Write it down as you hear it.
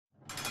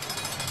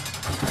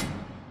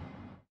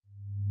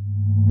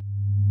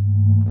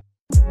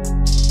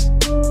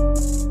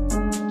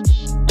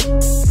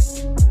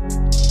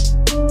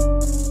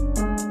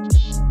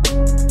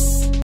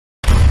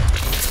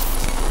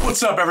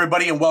up,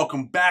 everybody, and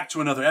welcome back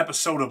to another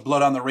episode of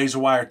Blood on the Razor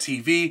Wire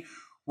TV,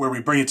 where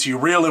we bring it to you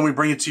real and we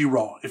bring it to you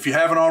raw. If you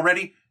haven't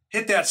already,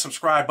 hit that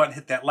subscribe button,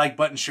 hit that like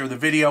button, share the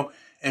video,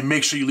 and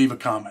make sure you leave a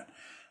comment.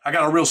 I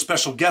got a real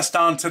special guest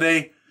on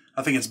today.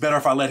 I think it's better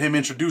if I let him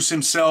introduce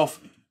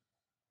himself.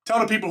 Tell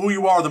the people who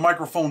you are. The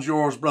microphone's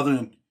yours, brother,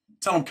 and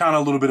tell them kind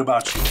of a little bit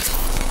about you.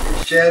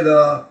 Chad,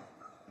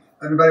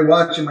 everybody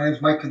watching, my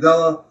name's Mike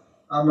Cadella.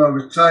 I'm a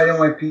retired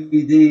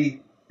NYPD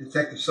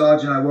Detective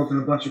Sergeant. I work in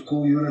a bunch of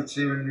cool units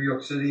here in New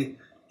York City.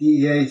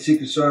 DEA,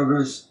 Secret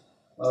Service,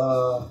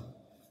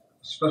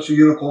 special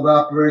unit called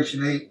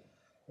Operation 8.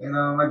 And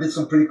I did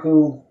some pretty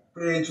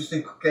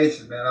interesting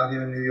cases, man, out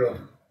here in New York.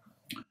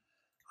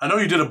 I know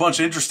you did a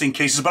bunch of interesting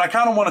cases, but I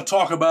kind of want to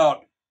talk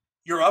about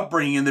your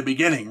upbringing in the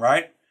beginning,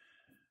 right?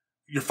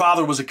 Your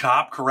father was a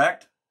cop,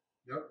 correct?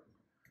 Yep.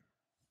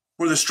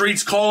 Were the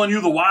streets calling you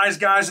the wise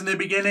guys in the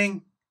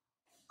beginning?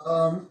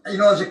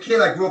 As a kid,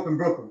 I grew up in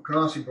Brooklyn,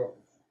 Canarsie, Brooklyn.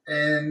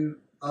 And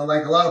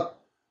like a lot of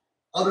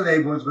other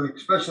neighborhoods, but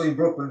especially in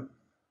Brooklyn,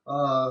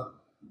 the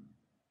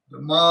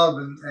mob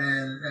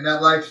and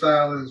that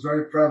lifestyle is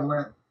very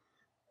prevalent.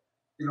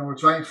 You know,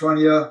 it's right in front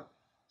of you.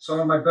 Some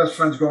of my best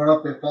friends growing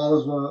up, their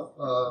fathers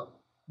were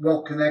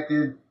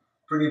well-connected,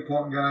 pretty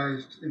important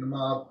guys in the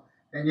mob.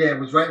 And yeah, it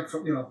was right in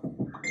front, I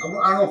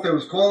don't know if they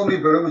was calling me,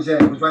 but it was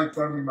there. It was right in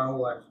front of me my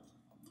whole life.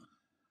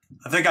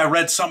 I think I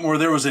read something where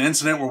there was an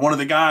incident where one of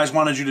the guys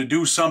wanted you to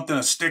do something,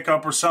 a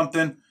stick-up or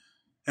something.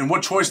 And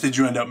what choice did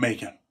you end up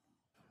making?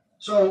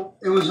 So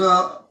it was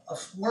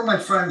one of my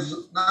friends,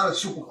 not a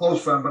super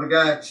close friend, but a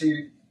guy I'd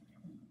see,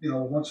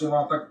 once in a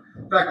while.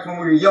 In fact, when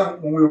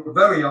we were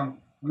very young,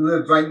 we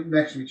lived right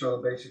next to each other,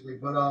 basically.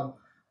 But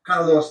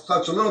kind of lost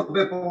touch a little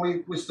bit, but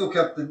we still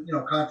kept in,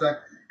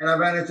 contact. And I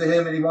ran into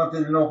him, and he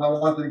wanted to know if I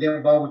wanted to get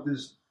involved with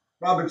this,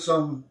 robbing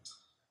some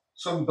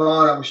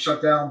bar that was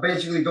shut down.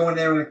 Basically going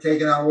there and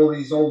taking out all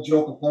these old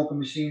Joker poker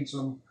machines,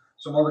 some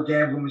other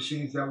gambling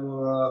machines that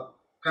were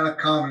kind of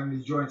common in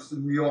these joints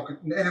in New York.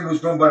 And it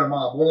was run by the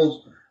mob. All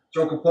those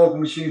Joker poker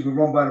machines were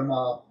run by the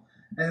mob.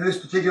 And in this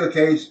particular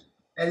case,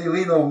 Eddie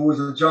Lino, who was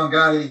a John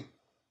Gotti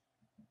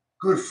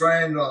good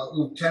friend,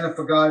 Lieutenant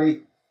for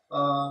Gotti,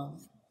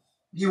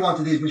 he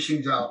wanted these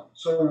machines out.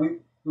 So we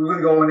were going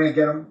to go in there and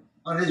get them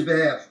on his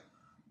behalf.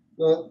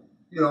 Well,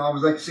 I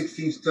was like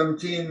 16,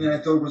 17, and I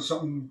thought it was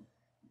something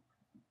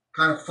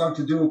kind of fun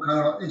to do, kind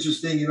of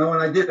interesting, and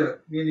I did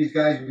it. Me and these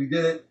guys, we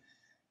did it.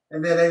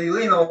 And then Eddie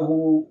Lino,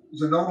 who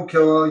is a known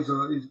killer, he's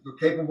a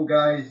capable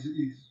guy.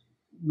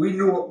 We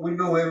knew him, we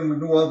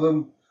knew of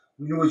him,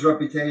 we knew his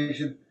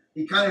reputation.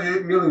 He kind of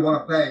didn't really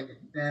want to pay,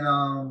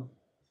 and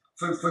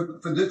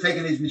for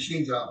taking these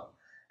machines out.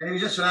 And he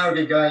was just an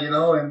arrogant guy,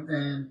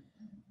 and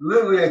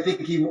literally, I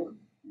think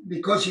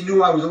because he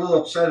knew I was a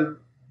little upset at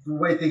the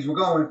way things were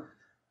going,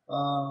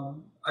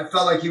 I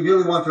felt like he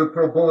really wanted to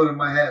put a bullet in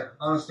my head,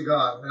 honest to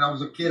God. And I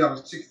was a kid, I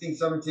was 16,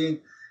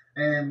 17,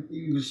 and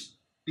he was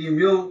being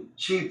real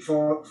cheap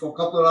for a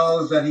couple of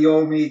dollars that he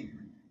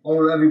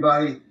owed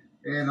everybody.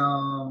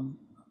 And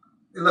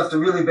it left a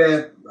really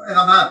bad, and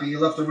I'm happy, it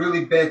left a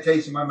really bad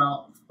taste in my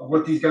mouth of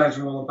what these guys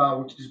are all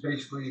about, which is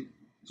basically,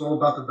 it's all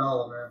about the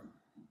dollar, man.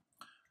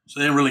 So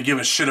they didn't really give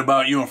a shit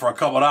about you, and for a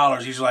couple of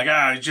dollars, he's like,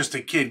 he's just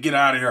a kid, get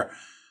out of here.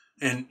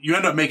 And you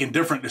end up making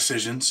different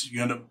decisions.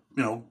 You end up,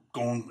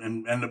 going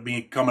and end up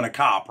becoming a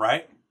cop,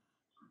 right?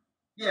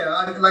 Yeah,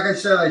 like I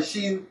said, I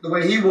seen the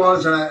way he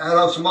was, and I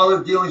had some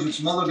other dealings with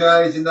some other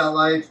guys in that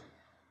life.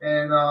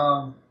 And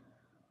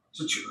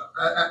so,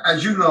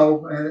 as you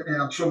know, and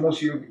I'm sure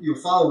most of your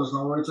followers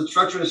know, it's a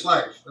treacherous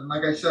life. And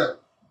like I said,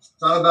 it's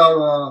not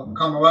about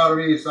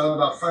camaraderie. It's not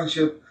about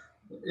friendship.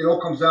 It all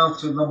comes down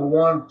to, number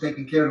one,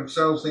 taking care of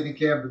themselves, taking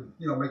care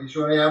of making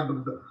sure they have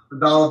the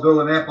dollar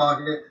bill in their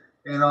pocket.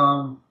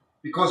 And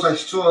because I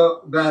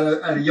saw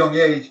that at a young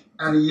age,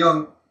 at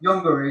a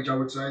younger age, I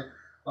would say,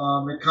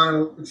 it kind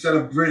of, instead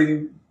of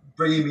bringing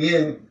me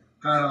in,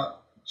 kind of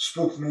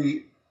spooked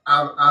me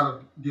out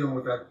of dealing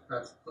with that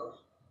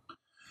stuff.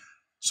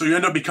 So you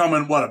end up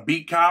becoming, what, a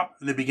beat cop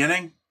in the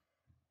beginning?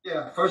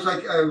 Yeah, first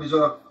I was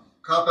a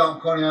cop out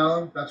in Coney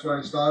Island. That's where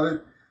I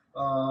started.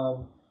 I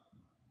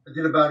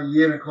did about a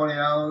year in Coney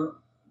Island.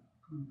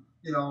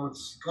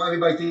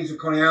 Everybody thinks of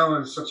Coney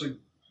Island as such a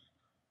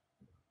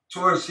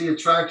touristy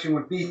attraction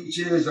with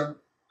beaches. And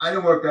I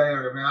didn't work that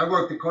area, man. I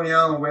worked at Coney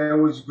Island where it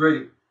was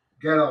gritty,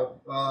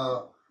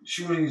 ghetto,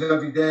 shootings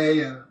every day,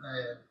 and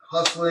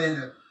hustling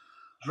and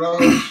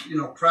drugs.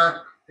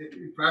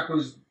 Crack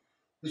was.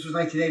 This was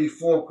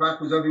 1984. Crack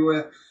was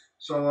everywhere.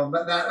 So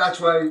that's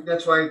why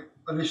I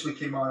initially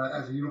came on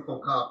as a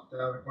uniform cop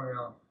down in Coney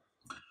Island.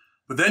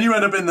 But then you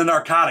end up in the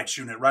narcotics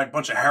unit, right? A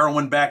bunch of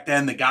heroin back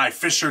then, the Guy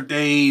Fisher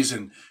days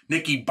and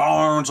Nicky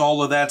Barnes,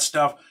 all of that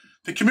stuff.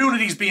 The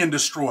community's being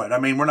destroyed. I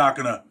mean, we're not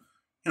going to,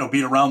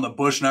 beat around the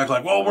bush and act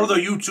like, well, we're the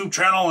YouTube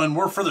channel and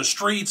we're for the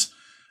streets.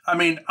 I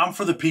mean, I'm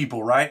for the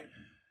people, right?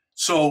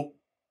 So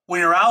when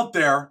you're out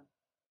there,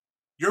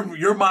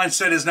 your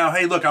mindset is now,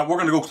 hey, look, we're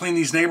going to go clean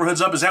these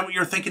neighborhoods up. Is that what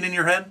you're thinking in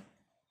your head?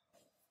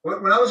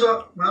 When I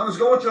was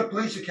going to the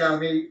police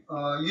academy,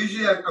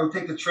 usually I would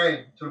take the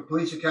train to the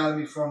police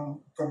academy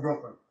from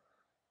Brooklyn.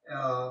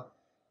 Uh,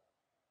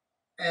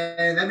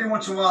 and every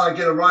once in a while, I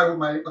get a ride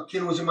with a kid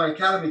who was in my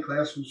academy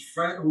class,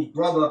 whose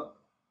brother,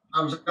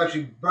 I was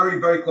actually very,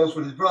 very close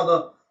with his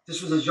brother.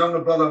 This was his younger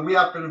brother, and we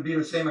happened to be in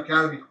the same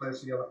academy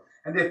class together.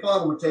 And their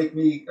father would take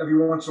me every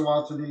once in a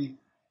while to the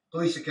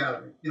police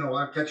academy. You know,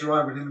 I'd catch a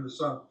ride with him and his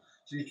son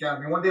to the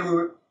academy. And one day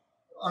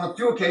on a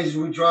few occasions,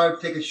 we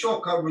take a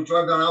shortcut, we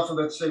drive down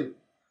Alphabet City,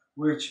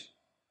 which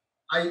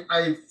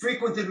I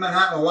frequented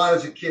Manhattan a lot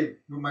as a kid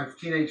with my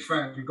teenage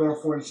friends. We go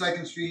to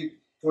 42nd Street,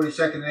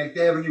 42nd and 8th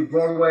Avenue,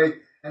 Broadway,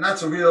 and that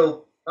was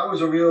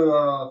a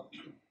real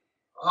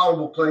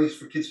horrible place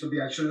for kids to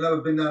be. I should have never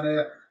been down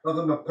there.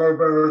 Nothing but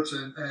perverts,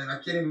 and I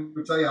can't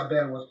even tell you how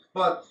bad it was.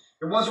 But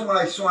it wasn't what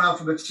I saw in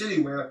Alphabet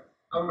City, where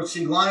I would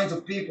see lines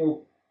of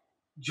people,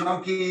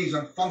 junkies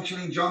and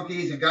functioning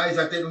junkies, and guys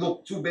that didn't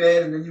look too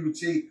bad, and then you would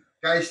see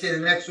guys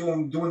standing next to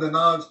them doing the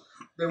nods.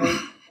 They were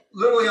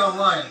literally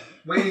online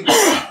waiting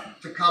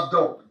to cop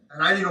dope,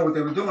 and I didn't know what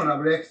they were doing. I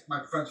would ask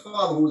my friend's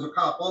father, who was a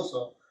cop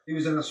also. He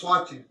was in the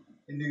SWAT team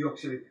in New York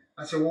City.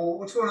 I said, well,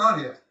 what's going on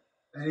here?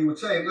 And he would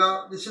say,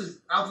 well, this is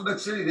Alphabet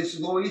City. This is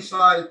Lower East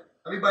Side.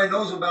 Everybody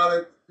knows about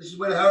it. This is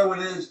where the heroin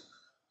is.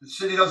 The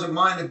city doesn't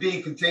mind it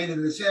being contained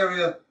in this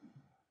area.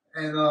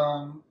 And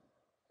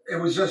it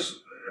was just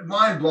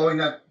mind-blowing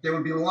that there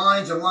would be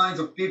lines and lines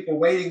of people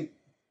waiting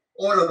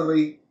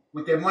orderly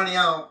with their money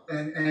out,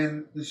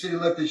 and the city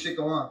let this shit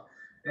go on.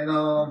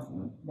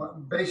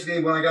 And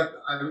basically, when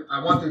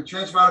I wanted to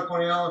transfer out of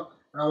Coney Island,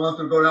 and I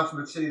wanted to go to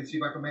Alphabet City and see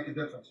if I could make a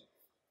difference.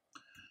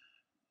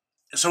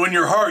 So in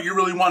your heart, you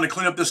really wanted to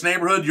clean up this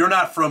neighborhood? You're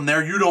not from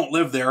there. You don't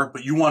live there,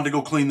 but you wanted to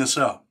go clean this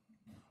up.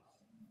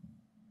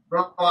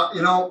 Bro,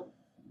 you know,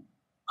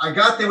 I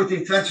got there with the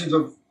intentions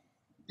of,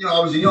 you know, I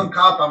was a young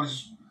cop. I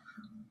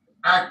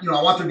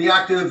wanted to be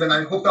active, and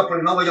I hooked up with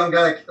another young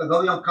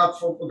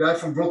cop, a guy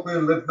from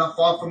Brooklyn, lived not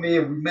far from me,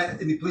 and we met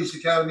in the police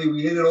academy.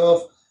 We hit it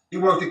off. He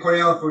worked at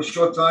Coney Island for a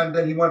short time.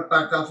 Then he went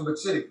back to Alphabet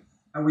City,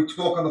 and we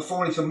talked on the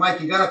phone. He said, Mike,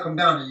 you got to come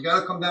down here. You got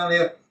to come down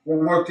here. We'll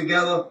work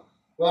together.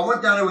 Well, I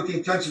went down there with the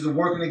intentions of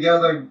working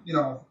together, you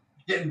know,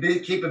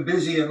 keeping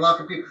busy and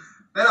locking people.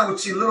 Then I would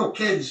see little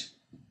kids,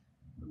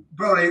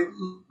 bro,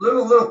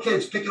 little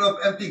kids picking up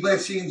empty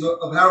glass scenes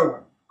of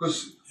heroin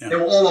because they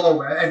were all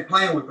over and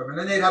playing with them. And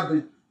then they'd have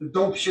the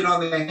dope shit on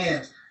their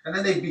hands. And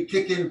then they'd be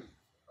kicking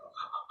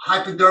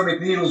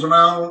hypodermic needles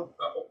around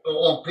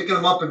or picking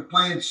them up and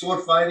playing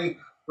sword fighting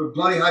with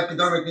bloody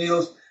hypodermic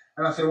needles.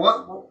 And I said,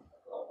 what?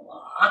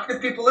 How can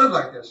people live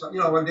like this? You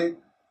know, when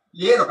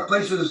the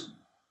places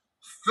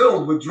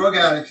filled with drug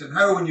addicts and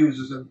heroin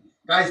users and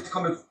guys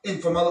coming in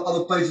from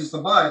other places to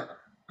buy it.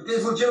 But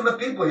there's legitimate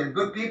people here,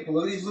 good people,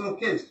 look at these little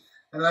kids.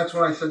 And that's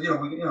when I said,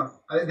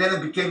 then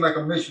it became like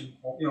a mission,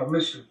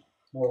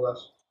 more or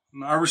less.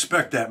 I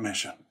respect that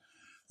mission.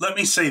 Let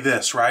me say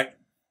this, right?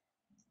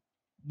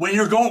 When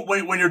you're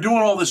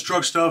doing all this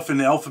drug stuff in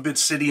the Alphabet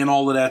City and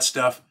all of that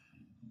stuff,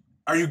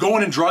 are you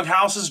going in drug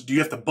houses? Do you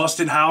have to bust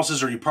in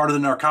houses? Are you part of the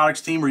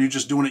narcotics team, or are you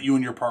just doing it you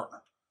and your partner?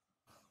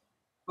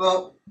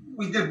 Well,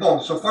 we did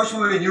both. So first we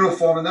were in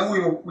uniform, and then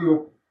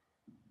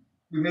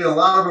we made a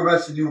lot of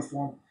arrests in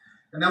uniform,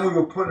 and then we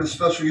were put in a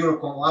special unit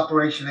called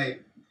Operation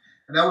 8,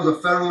 and that was a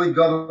federally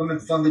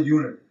government-funded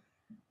unit.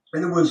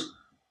 And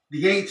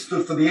the 8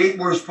 stood for the 8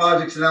 worst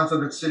projects in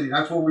Alphabet City.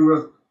 That's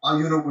what our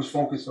unit was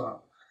focused on,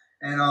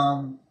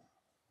 and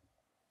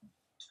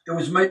it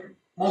was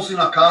mostly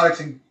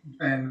narcotics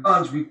and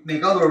guns. We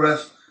make other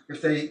arrests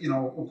if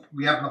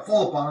we happen to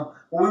fall upon them,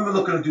 but we were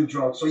looking to do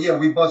drugs. So yeah,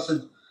 we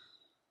busted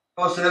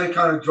every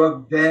kind of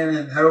drug den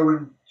and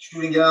heroin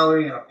shooting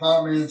gallery and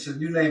apartments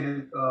and you name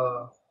it.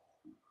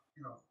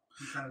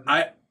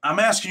 I'm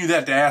asking you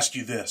that to ask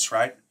you this,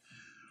 right?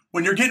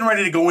 When you're getting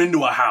ready to go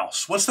into a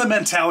house, what's the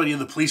mentality of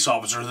the police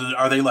officer?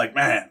 Are they like,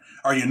 man,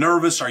 are you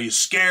nervous? Are you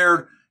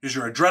scared? Is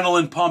your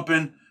adrenaline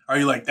pumping? Are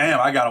you like, damn,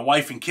 I got a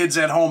wife and kids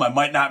at home. I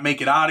might not make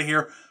it out of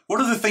here.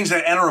 What are the things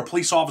that enter a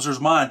police officer's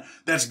mind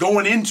that's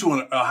going into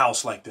a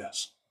house like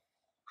this?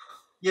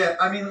 Yeah,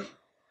 I mean,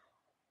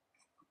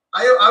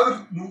 I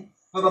would,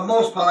 for the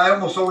most part, I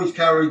almost always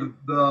carry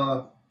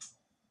the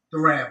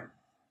Ram,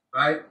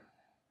 right?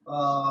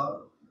 I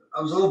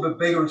was a little bit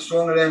bigger and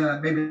stronger then,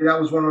 and maybe that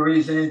was one of the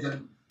reasons.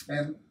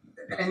 And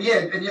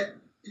yet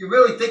you're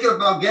really thinking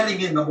about getting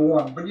in, number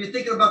one, but you're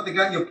thinking about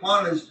your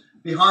partners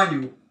behind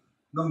you,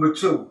 number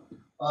two.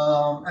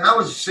 And I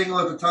was single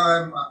at the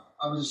time.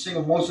 I was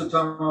single most of the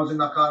time when I was in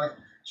narcotics.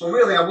 So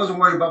really, I wasn't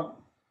worried about,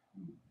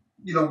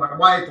 my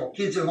wife or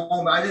kids at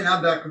home. I didn't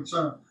have that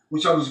concern.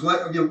 Which I was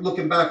glad,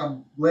 looking back,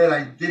 I'm glad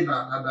I did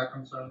not have that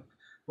concern.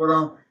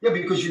 But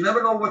because you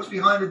never know what's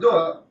behind the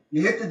door.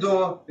 You hit the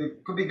door, there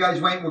could be guys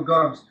waiting with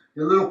guns.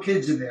 There are little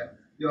kids in there,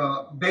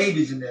 your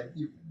babies in there.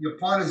 Your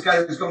partner's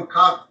got his gun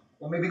cocked,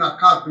 or maybe not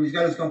cocked, but he's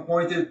got his gun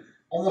pointed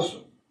almost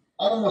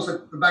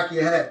at the back of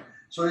your head.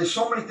 So there's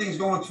so many things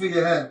going through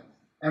your head.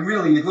 And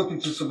really, you're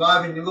looking to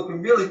survive, and you're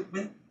looking really,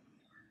 we're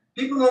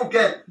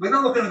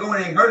not looking to go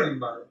in there and hurt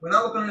anybody. We're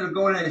not looking to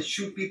go in there and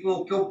shoot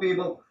people, kill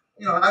people.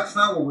 That's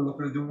not what we're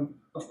looking to do.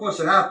 Of course,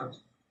 it happens,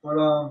 but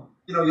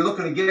you're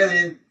looking to get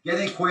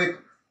in quick,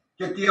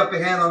 get the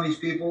upper hand on these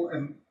people,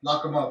 and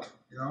lock them up.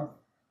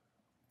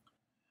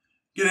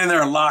 Get in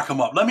there and lock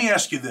them up. Let me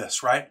ask you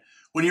this, right?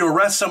 When you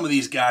arrest some of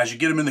these guys, you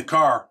get them in the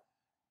car.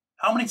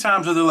 How many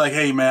times are they like,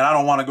 hey, man, I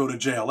don't want to go to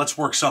jail. Let's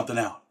work something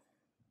out?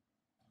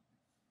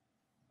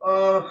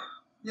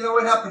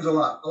 It happens a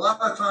lot. A lot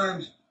of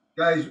times,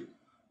 guys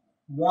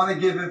want to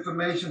give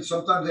information.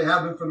 Sometimes they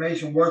have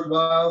information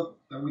worthwhile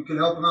that we can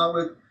help them out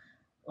with.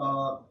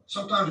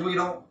 Sometimes we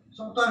don't.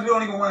 Sometimes we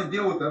don't even want to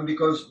deal with them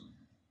because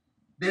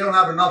they don't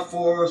have enough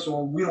for us,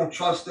 or we don't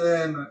trust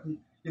them.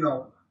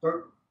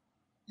 But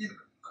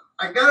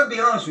I gotta be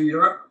honest with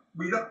you.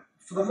 We don't,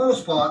 for the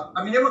most part.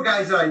 I mean, there were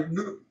guys that I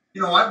knew.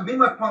 Me and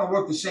my partner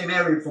worked the same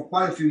area for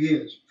quite a few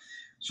years.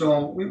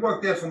 So we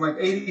worked there from like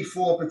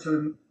 84 up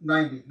until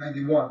 90,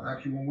 91,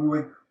 actually,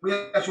 when we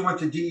actually went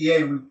to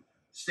DEA. We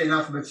stayed in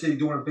Alphabet City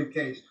doing a big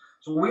case.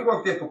 So we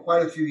worked there for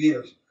quite a few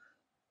years.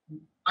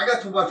 I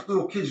got to watch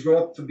little kids grow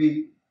up to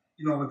be,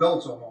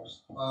 adults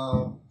almost.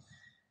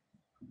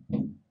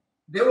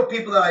 There were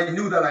people that I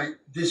knew that I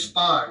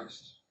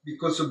despised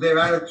because of their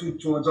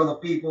attitude towards other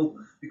people,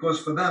 because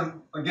for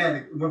them,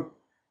 again,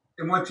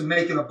 it went to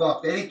making a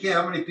buck. They didn't care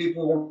how many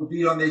people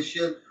OD'd on their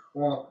shit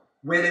or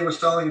where they were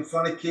selling in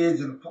front of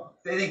kids, and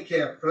they didn't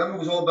care. For them, it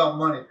was all about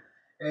money.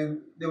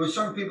 And there were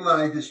some people that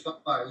I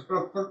despised.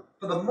 But for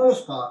the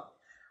most part,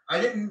 I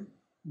didn't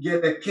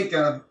get a kick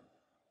out of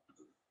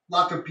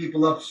locking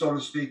people up, so to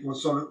speak, or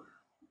sort of,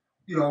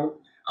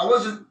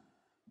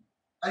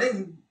 I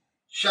didn't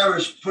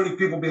cherish putting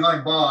people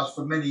behind bars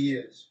for many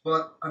years.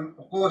 But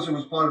of course, it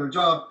was part of the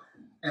job,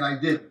 and I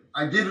did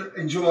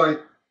enjoy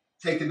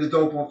taking the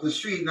dope off the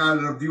street and out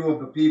of the view of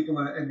the people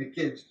and the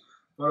kids.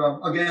 But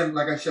again,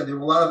 like I said, there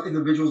were a lot of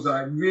individuals that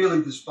I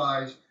really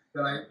despised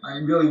that I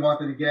really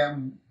wanted to get,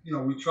 and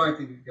we tried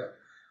to get.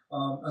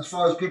 As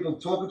far as people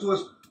talking to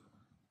us,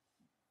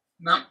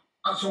 not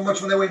so much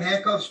when they were in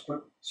handcuffs,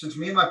 but since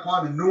me and my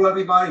partner knew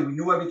everybody, we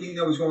knew everything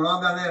that was going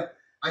on down there.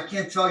 I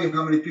can't tell you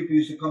how many people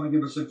used to come and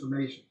give us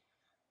information.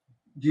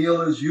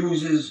 Dealers,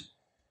 users,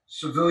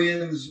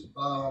 civilians.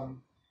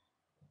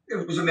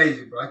 It was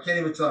amazing, bro. I can't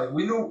even tell you.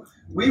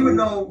 We would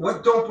know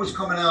what dope was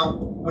coming out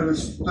with a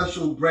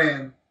special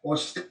brand or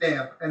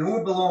stamp and who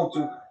it belonged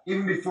to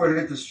even before it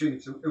hit the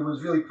streets. It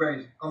was really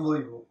crazy,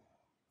 unbelievable.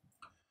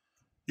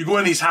 You go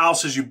in these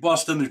houses, you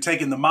bust them, they're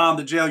taking the mom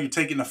to jail, you're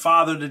taking the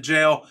father to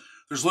jail.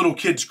 There's little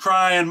kids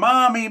crying,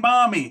 mommy,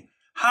 mommy.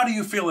 How do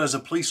you feel as a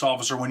police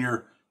officer when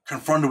you're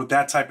confronted with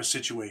that type of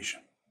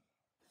situation?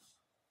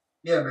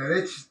 Yeah, man,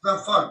 it's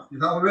not fun.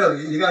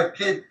 Really. You got a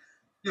kid,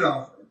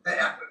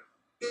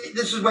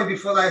 this is way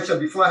before, like I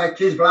said, before I had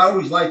kids, but I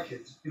always liked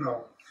kids,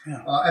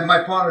 Yeah. And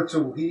my partner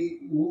too.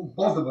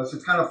 Both of us.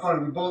 It's kind of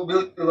funny. We both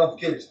really love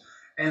kids,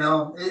 and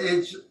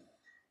it's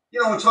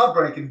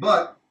heartbreaking.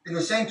 But in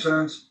the same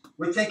terms,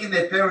 we're taking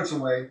their parents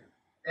away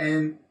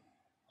and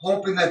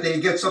hoping that they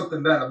get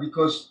something better.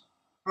 Because,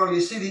 bro,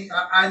 you see,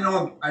 I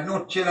know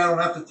shit I don't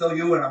have to tell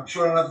you, and I'm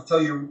sure I don't have to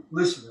tell your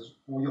listeners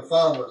or your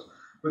followers.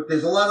 But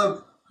there's a lot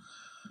of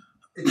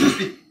it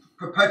just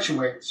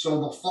perpetuates. So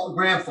the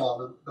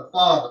grandfather, the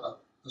father,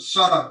 the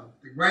son,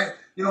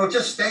 it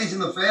just stays in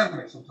the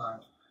family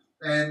sometimes.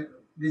 And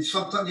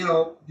sometimes,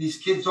 these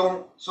kids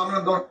some of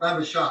them don't have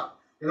a shot.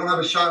 They don't have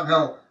a shot in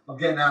hell of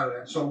getting out of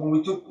there. So when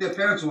we took their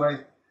parents away,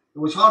 it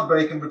was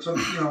heartbreaking, but in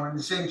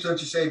the same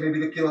sense you say maybe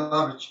the kid will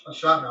have a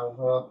shot now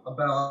for a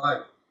better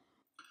life.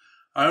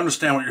 I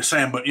understand what you're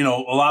saying, but, a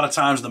lot of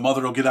times the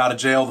mother will get out of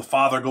jail, the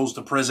father goes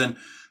to prison,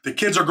 the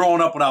kids are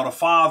growing up without a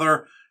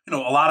father. A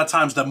lot of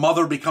times the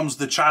mother becomes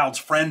the child's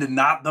friend and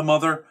not the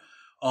mother.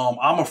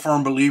 I'm a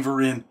firm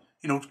believer in,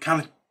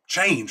 kind of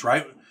change,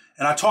 right?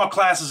 And I taught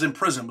classes in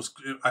prison.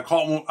 I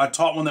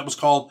taught one that was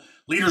called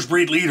Leaders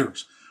Breed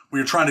Leaders, where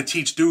you're trying to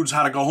teach dudes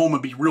how to go home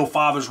and be real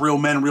fathers, real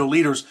men, real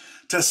leaders,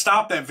 to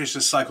stop that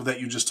vicious cycle that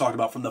you just talked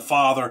about, from the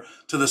father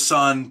to the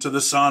son,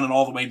 and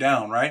all the way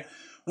down, right?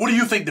 What do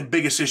you think the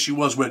biggest issue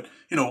was with,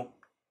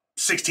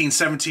 16,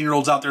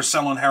 17-year-olds out there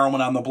selling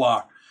heroin on the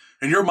block?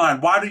 In your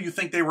mind, why do you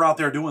think they were out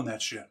there doing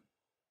that shit?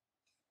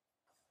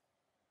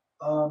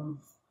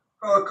 It's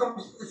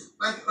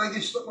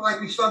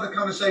like we started the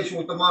conversation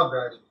with the mob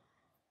guys.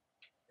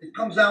 It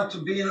comes down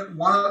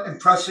to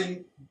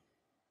impressing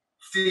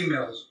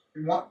females.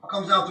 It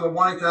comes down to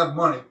wanting to have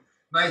money,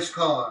 nice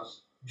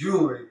cars,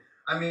 jewelry.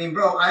 I mean,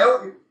 bro, I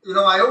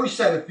always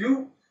said if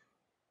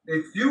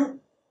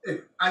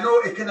I know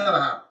it can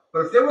never happen,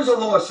 but if there was a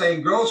law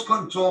saying girls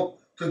couldn't talk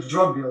to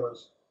drug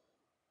dealers,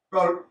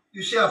 bro,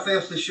 you see how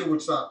fast this shit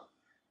would stop.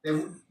 They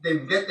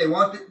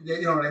want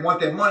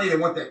their money, they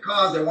want their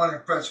cars, they want to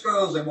impress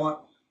girls, they want,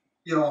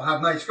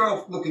 have nice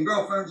looking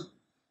girlfriends,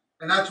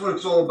 and that's what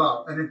it's all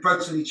about. And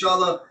impressing each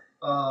other.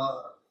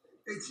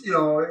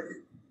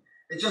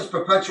 It just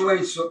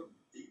perpetuates.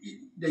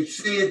 They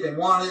see it, they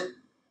want it.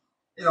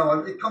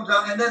 It comes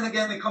out, and then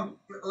again,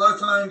 a lot of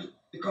times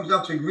it comes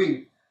down to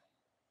greed.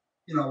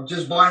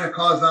 Just buying a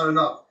car is not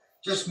enough.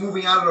 Just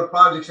moving out of the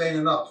projects ain't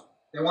enough.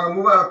 They want to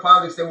move out of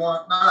projects. They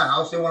want not a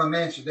house. They want a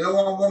mansion. They don't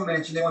want one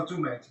mansion. They want two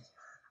mansions.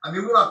 I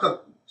mean, we locked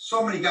up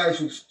so many guys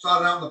who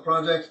started out in the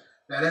projects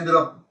that ended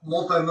up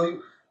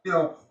multi-million. You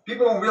know,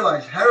 people don't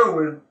realize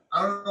heroin.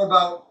 I don't know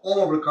about all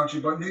over the country,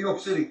 but New York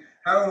City,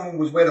 heroin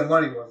was where the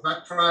money was.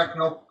 Not crack,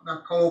 no,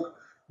 not coke,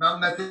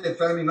 not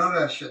methamphetamine, none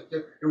of that shit.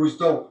 It was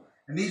dope.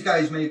 And these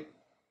guys made,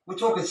 we're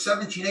talking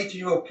 17,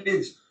 18-year-old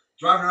kids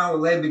driving around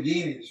with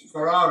Lamborghinis,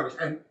 Ferraris,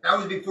 and that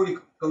was before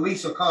you could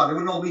lease a car. There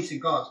were no leasing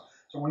cars.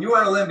 So when you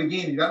had a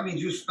Lamborghini, that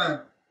means you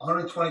spent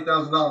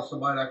 $120,000 to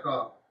buy that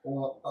car,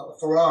 or a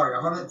Ferrari,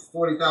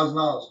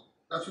 $140,000.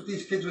 That's what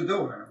these kids were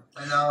doing, man.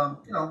 And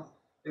you know,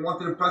 they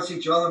wanted to impress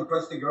each other,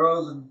 impress the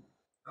girls, and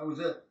that was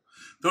it.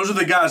 Those are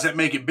the guys that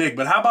make it big.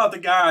 But how about the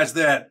guys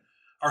that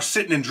are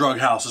sitting in drug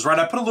houses, right?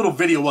 I put a little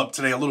video up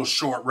today, a little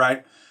short,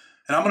 right?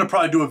 And I'm going to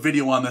probably do a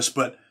video on this,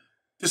 but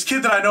this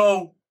kid that I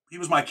know, he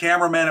was my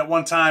cameraman at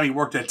one time. He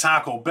worked at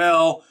Taco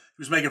Bell.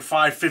 He was making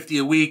 $550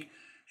 a week.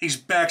 He's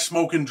back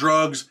smoking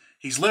drugs.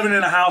 He's living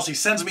in a house. He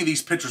sends me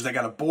these pictures. They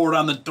got a board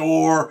on the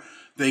door.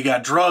 They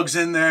got drugs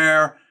in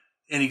there.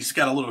 And he's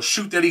got a little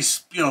chute that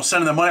he's, you know,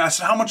 sending them money. I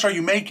said, how much are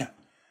you making?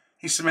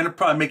 He said, man, they're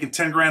probably making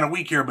 10 grand a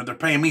week here, but they're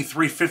paying me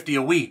 $350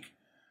 a week.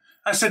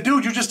 I said,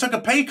 dude, you just took a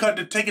pay cut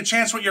to take a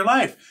chance with your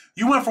life.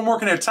 You went from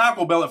working at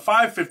Taco Bell at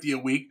 $550 a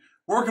week,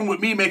 working with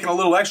me, making a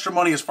little extra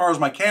money as far as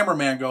my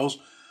cameraman goes,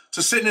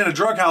 to sitting in a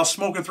drug house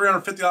smoking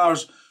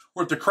 $350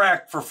 worth of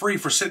crack for free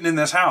for sitting in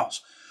this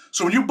house.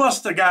 So when you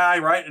bust a guy,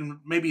 right, and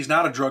maybe he's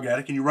not a drug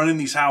addict, and you run in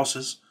these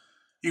houses,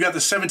 you got the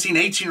 17,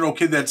 18-year-old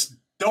kid that's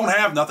don't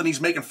have nothing, he's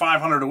making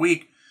 $500 a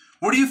week.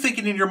 What are you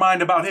thinking in your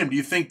mind about him? Do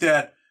you think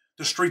that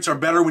the streets are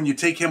better when you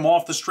take him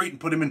off the street and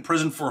put him in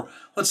prison for,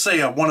 let's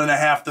say, a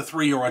 1.5 to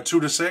 3 or a 2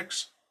 to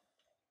 6?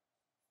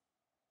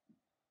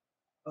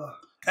 And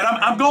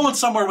I'm going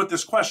somewhere with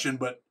this question,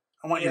 but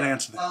I want you to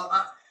answer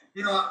that.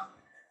 You know,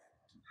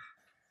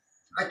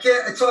 I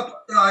can't. It's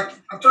up. You know,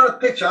 I'm trying to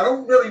picture. I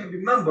don't really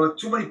remember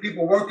too many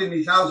people working in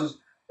these houses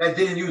that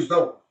didn't use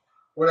dope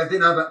or that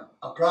didn't have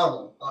a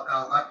problem,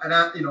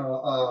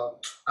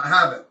 a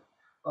habit.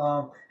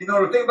 You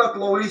know, the thing about the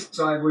Lower East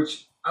Side,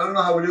 which I don't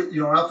know how it is,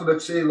 you know,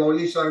 Alphabet City, Lower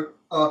East Side.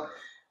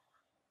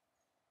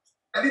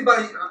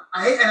 Everybody,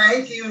 I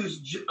hate to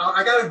use.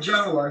 I gotta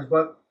generalize,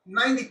 but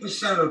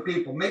 90% of the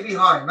people, maybe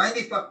high,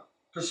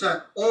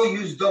 95%, all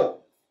use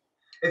dope.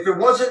 If it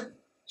wasn't,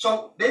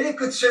 so they didn't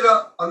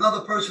consider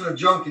another person a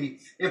junkie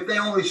if they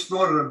only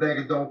snorted a bag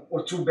of dope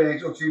or 2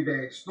 bags or 3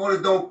 bags.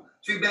 Snorted dope,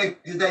 3 bags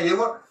a day.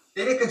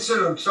 They didn't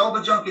consider himself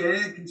a junkie. They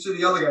didn't consider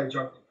the other guy a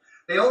junkie.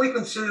 They only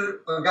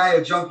considered a guy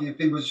a junkie if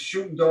he was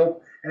shooting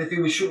dope and if he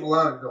was shooting a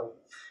lot of dope.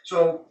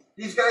 So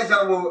these guys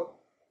that were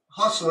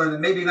hustling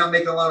and maybe not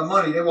making a lot of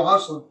money, they were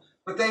hustling,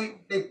 but they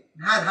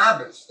had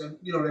habits.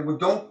 They were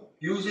dope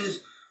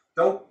users,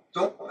 dope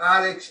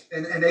addicts,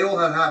 and they all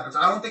had habits.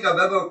 I don't think I've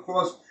ever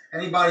crossed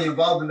anybody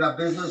involved in that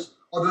business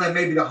other than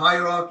maybe the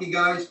hierarchy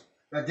guys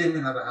that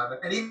didn't have a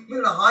habit. And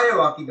even the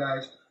hierarchy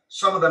guys,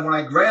 some of them, when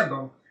I grabbed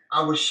them,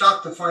 I was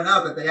shocked to find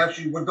out that they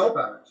actually were dope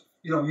addicts,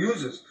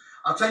 users.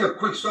 I'll tell you a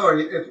quick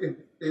story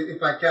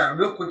if I can, a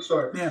real quick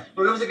story. Yeah.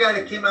 So there was a guy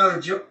that came out of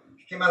the joint,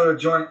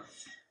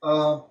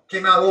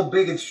 came out all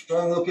big and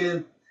strong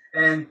looking,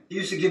 and he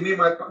used to give me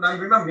now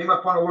you remember, me and my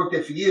partner worked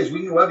there for years.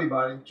 We knew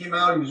everybody. He came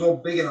out, he was all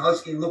big and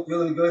husky and looked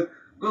really good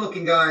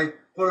looking guy,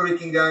 Puerto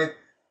Rican guy.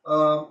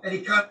 And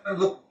he kind of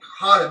looked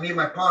hard at me and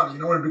my partner.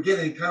 In the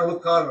beginning, he kind of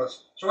looked hard at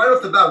us. So right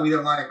off the bat, we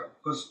didn't like him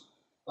because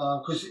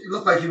it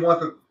looked like he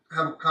wanted to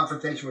have a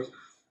confrontation with us.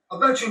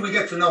 Eventually, we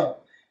get to know him.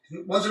 He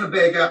wasn't a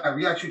bad guy.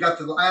 I actually got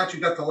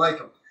to like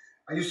him.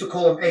 I used to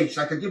call him Ace.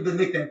 I could give the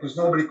nickname because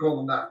nobody called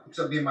him that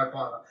except me and my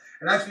partner.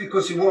 And that's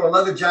because he wore a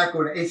leather jacket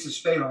with an ace of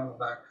spade on the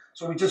back.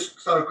 So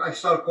I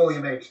started calling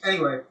him Ace.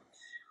 Anyway,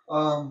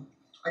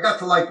 I got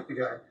to like the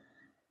guy.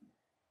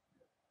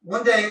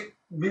 One day,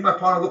 me and my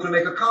partner looking to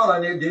make a call,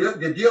 and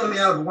they're dealing me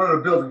out of one of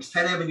the buildings,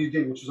 10 Avenue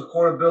D, which was a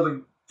corner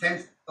building,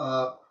 10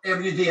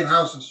 Avenue D and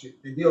Houston Street.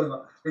 They're dealing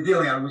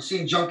out of it. We're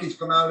seeing junkies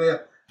come out of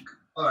there.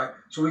 All right,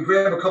 so we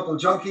grab a couple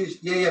of junkies.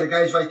 Yeah, the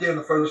guy's right there on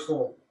the first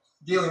floor,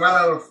 dealing right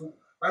out of the floor,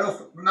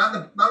 not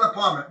an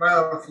apartment, right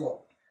out of the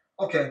floor.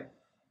 Okay,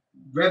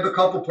 grabbed a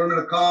couple, put them in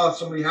the car.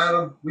 Somebody had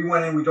them. We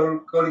went in. We go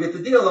to get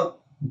the dealer.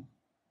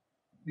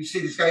 We see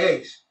this guy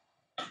Ace.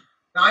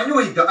 Now I knew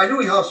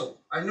he hustled.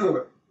 I knew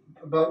it.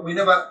 But we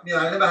never,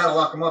 I never had to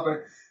lock them up.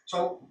 And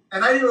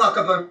I didn't lock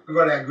up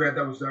everybody I grabbed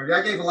that was dirty.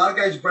 I gave a lot of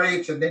guys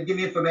breaks, and they'd give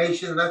me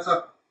information, and that's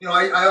how,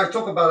 I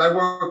talk about, I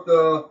worked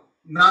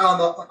not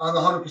on the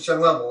 100%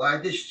 level. I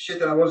did shit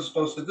that I wasn't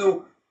supposed to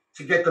do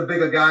to get the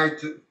bigger guy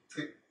to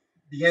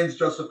the ends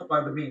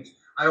justify the means.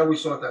 I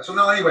always thought that. So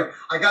now anyway,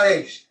 I got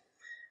Ace.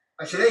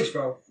 I said, Ace,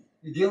 bro,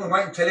 you're dealing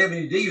right in 10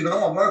 Avenue D.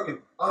 I'm working.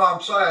 Oh,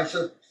 I'm sorry. I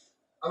said,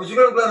 I was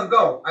going to let him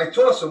go. I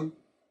toss him.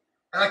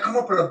 And I come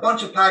up with a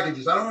bunch of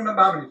packages. I don't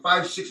remember how many,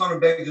 500-600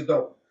 bags of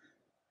dope.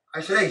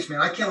 I said, Ace, man,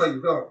 I can't let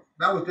you go.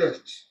 Not with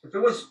this. If it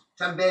was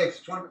 10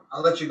 bags, 20,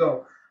 I'll let you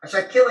go. I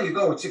said, I can't let you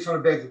go with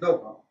 600 bags of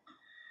dope, bro.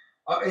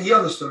 And he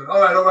understood. All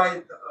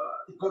right.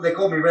 they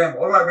called me Rambo.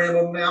 All right,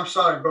 Rambo, man, I'm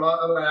sorry, bro.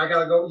 All right, I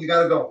gotta go. You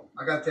gotta go.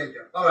 I gotta take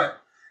you. All right.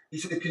 He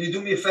said, can you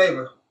do me a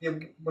favor? Yeah,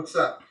 what's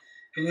that?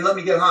 Can you let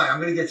me get high? I'm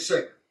gonna get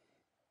sick.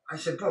 I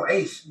said, bro,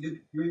 Ace, you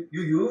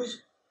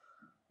use?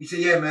 He said,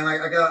 yeah, man,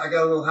 I got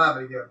a little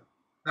habit again.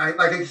 Now,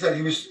 like I said,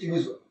 he was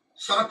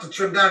starting to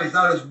trim down. He's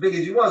not as big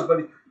as he was,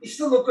 but he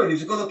still looked good. He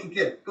was a good-looking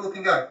kid,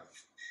 good-looking guy.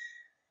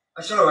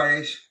 I said, all right,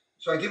 Ace.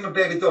 So I give him a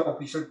bag of dope.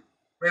 He said,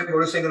 Rambo,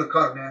 this ain't gonna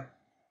cut it, man.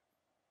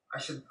 I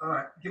said, all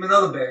right, give me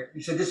another bag.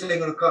 He said, this ain't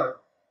gonna cut it.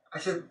 I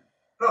said,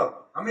 bro,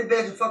 how many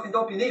bags of fucking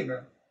dope you need,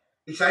 man?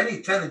 He said, I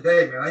need 10 a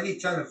day, man. I need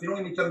 10. If you don't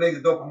give me 10 bags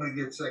of dope, I'm gonna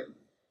get sick.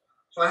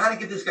 So I had to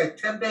give this guy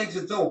 10 bags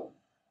of dope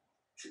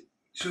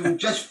to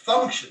just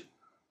function.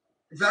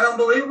 Is that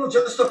unbelievable?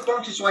 Just to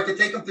function so I could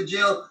take him to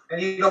jail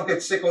and he don't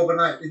get sick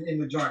overnight in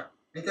the joint.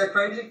 Ain't that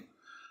crazy?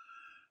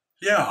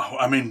 Yeah,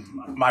 I mean,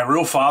 my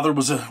real father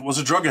was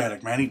a drug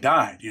addict, man. He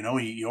died, you know,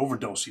 he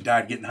overdosed. He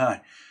died getting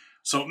high.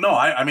 So, no,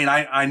 I mean,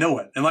 I know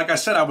it. And like I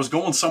said, I was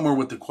going somewhere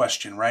with the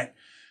question, right?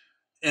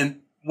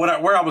 And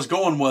where I was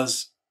going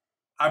was,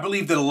 I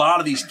believe that a lot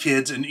of these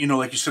kids, and, you know,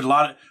 like you said,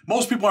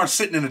 most people aren't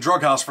sitting in a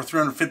drug house for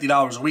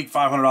 $350 a week,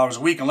 $500 a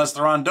week, unless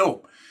they're on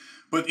dope.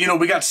 But, you know,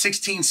 we got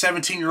 16,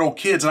 17-year-old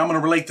kids, and I'm going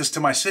to relate this to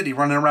my city,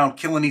 running around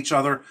killing each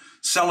other,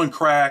 selling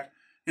crack.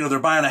 You know, they're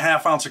buying a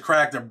half ounce of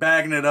crack, they're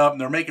bagging it up,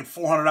 and they're making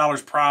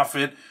 $400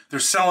 profit. They're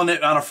selling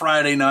it on a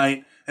Friday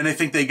night, and they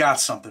think they got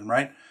something,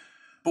 right?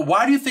 But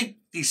why do you think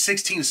these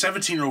 16,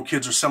 17-year-old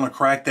kids are selling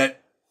crack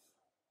that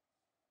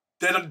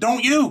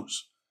don't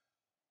use?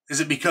 Is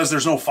it because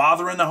there's no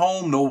father in the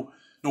home,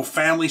 no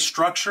family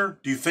structure?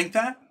 Do you think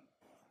that?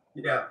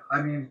 Yeah,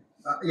 I mean,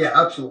 yeah,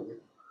 absolutely.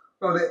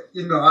 Well,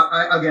 you know,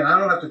 I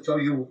don't have to tell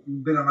you,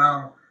 you've been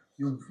around,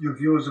 your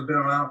viewers have been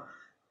around.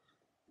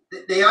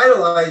 They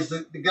idolize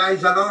the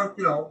guys that aren't,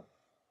 you know,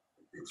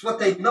 it's what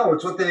they know,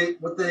 it's what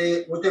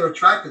they're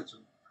attracted to.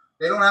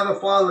 They don't have a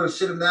father to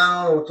sit them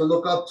down or to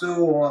look up to,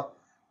 or,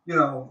 you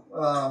know,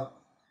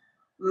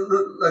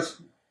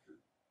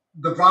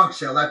 the Bronx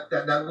sale,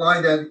 that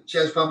line that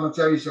Chaz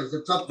Palminteri says,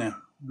 it's up. Yeah.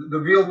 The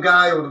real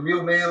guy or the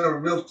real man or the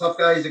real tough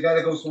guy is the guy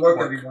that goes to work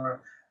every morning.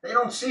 They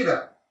don't see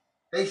that.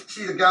 They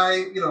see the guy,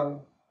 you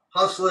know,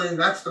 hustling.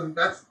 To them,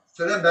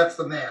 that's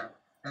the man.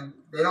 And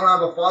they don't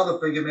have a father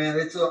figure, man.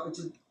 It's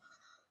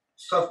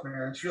tough,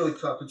 man. It's really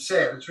tough. It's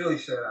sad. It's really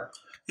sad.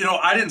 You know,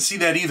 I didn't see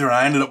that either.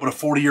 I ended up with a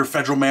 40-year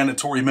federal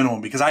mandatory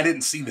minimum because I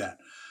didn't see that.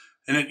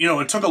 And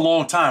it took a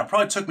long time. It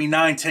probably took me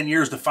 9, 10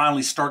 years to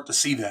finally start to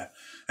see that.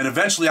 And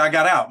eventually I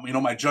got out. You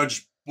know, my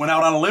judge went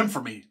out on a limb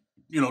for me,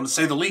 you know, to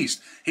say the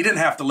least. He didn't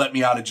have to let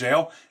me out of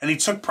jail. And he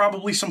took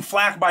probably some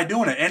flack by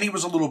doing it. And he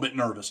was a little bit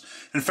nervous.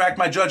 In fact,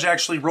 my judge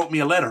actually wrote me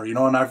a letter, you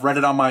know, and I've read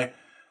it on my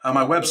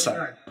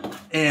website.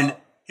 And,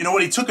 you know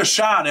what, he took a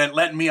shot at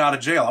letting me out of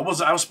jail. I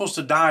was supposed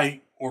to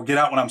die or get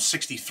out when I'm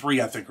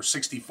 63, I think, or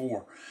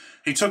 64.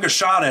 He took a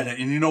shot at it.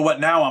 And you know what?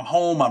 Now I'm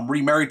home. I'm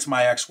remarried to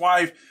my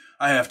ex-wife.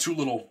 I have 2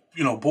 little,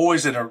 you know,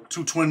 boys that are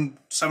 2 twin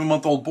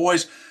 7-month-old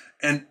boys.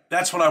 And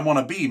that's what I want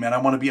to be, man. I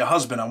want to be a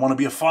husband. I want to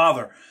be a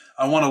father.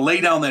 I want to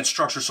lay down that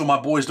structure so my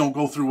boys don't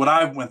go through what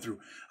I went through.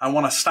 I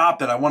want to stop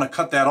that. I want to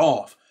cut that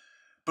off.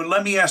 But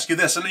let me ask you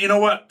this. And you know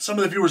what? Some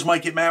of the viewers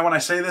might get mad when I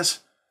say this.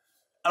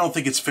 I don't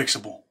think it's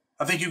fixable.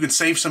 I think you can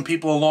save some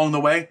people along the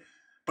way.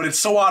 But it's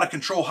so out of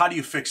control. How do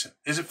you fix it?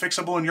 Is it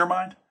fixable in your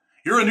mind?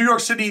 You're a New York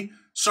City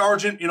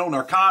sergeant, you know,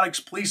 narcotics,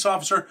 police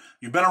officer.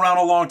 You've been around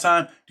a long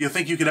time. Do you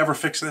think you could ever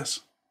fix this?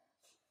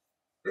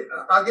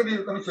 Let me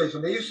tell you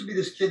something. There used to be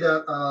this kid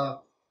that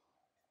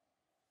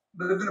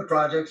lived in the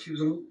projects. He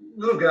was a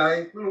little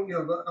guy, you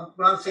know,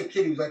 when I say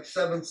kid, he was like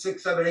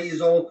 6, 7, 8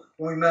 years old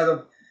when we met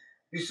him.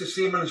 We used to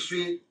see him in the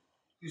street,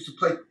 used to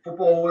play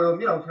football with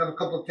him, you know, have a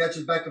couple of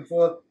catches back and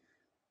forth.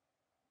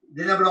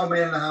 Didn't have an old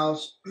man in the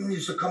house. He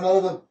used to come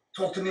over,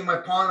 talk to me and my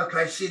partner, can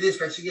I see this?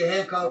 Can I see your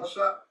handcuffs?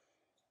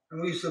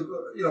 And we used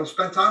to, you know,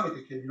 spend time with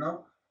the kid, you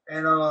know.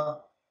 And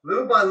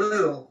little by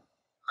little,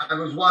 I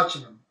was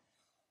watching him.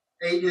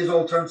 8 years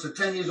old turns to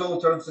 10 years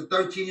old, turns to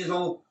 13 years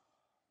old.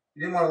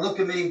 He didn't want to look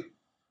at me.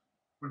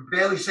 Would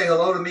barely say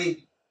hello to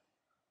me.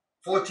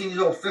 14 years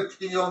old,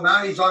 15 years old.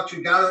 Now he's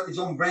actually got his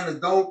own brand of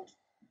dope.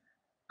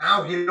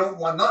 Now he don't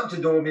want nothing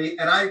to do with me.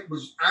 And I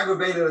was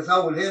aggravated as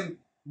hell with him.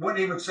 Wouldn't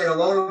even say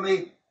hello to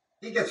me.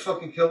 He gets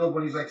fucking killed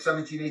when he's like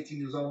 17, 18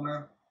 years old,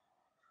 man.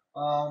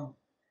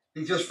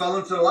 He just fell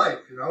into the life,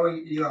 you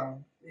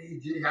know.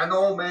 He had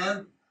no old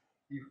man.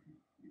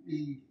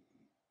 He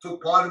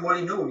took part in what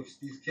he knew.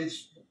 These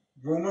kids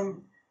groom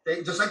him.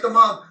 They, just like the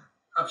mob.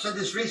 I've said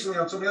this recently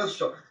on somebody else's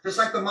show. Just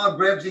like the mob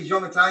grabs these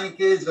young Italian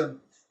kids and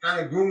kind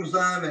of grooms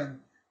them and,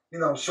 you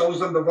know, shows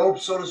them the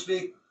ropes, so to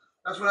speak.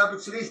 That's what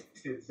happens to these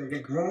kids. They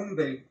get groomed.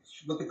 They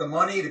look at the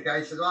money. The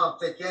guy says, "Oh, I'll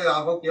take care.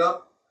 I'll hook you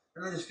up,"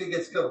 and then this kid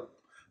gets killed.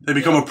 They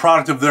become a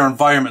product of their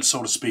environment,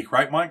 so to speak,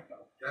 right, Mike?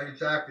 Yeah,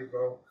 exactly,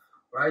 bro.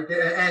 Right,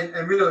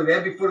 and really,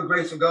 they'd be for the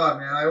grace of God,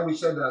 man. I always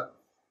said that.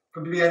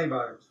 Could be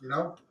anybody, you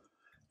know.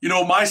 You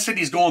know, my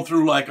city's going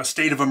through like a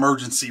state of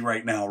emergency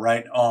right now,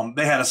 right?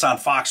 They had us on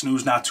Fox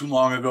News not too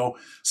long ago,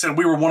 said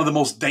we were one of the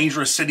most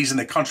dangerous cities in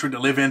the country to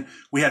live in.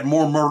 We had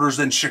more murders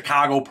than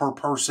Chicago per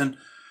person.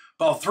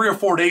 About 3 or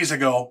 4 days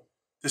ago,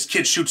 this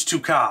kid shoots 2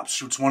 cops,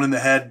 shoots one in the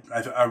head,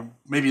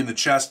 maybe in the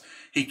chest.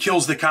 He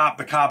kills the cop.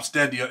 The cop's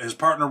dead. His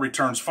partner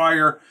returns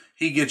fire.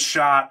 He gets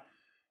shot.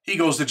 He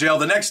goes to jail.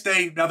 The next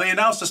day, now they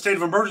announced a state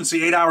of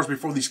emergency 8 hours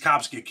before these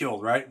cops get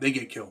killed, right? They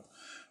get killed.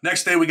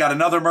 Next day, we got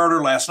another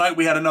murder. Last night,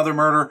 we had another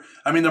murder.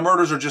 I mean, the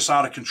murders are just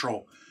out of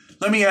control.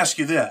 Let me ask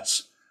you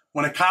this.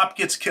 When a cop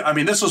gets killed, I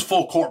mean, this was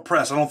full court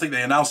press. I don't think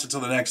they announced it till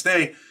the next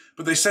day,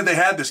 but they said they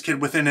had this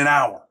kid within an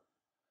hour.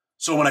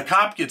 So when a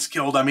cop gets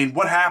killed, I mean,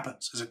 what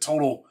happens? Is it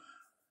total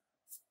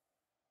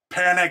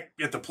panic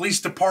at the police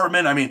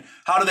department? I mean,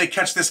 how do they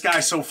catch this guy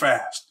so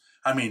fast?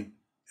 I mean,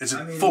 is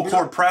it full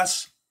court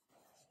press?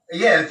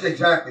 Yeah,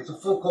 exactly. It's a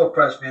full court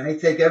press, man. They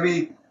take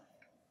every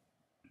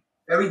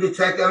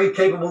detective, every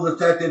capable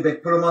detective, they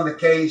put them on the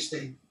case.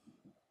 They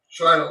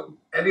try to,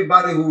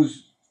 everybody who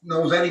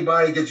knows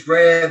anybody gets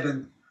grabbed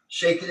and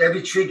shaken.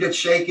 Every tree gets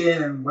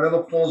shaken, and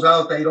whatever falls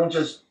out, they don't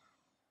just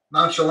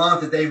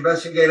nonchalant it. They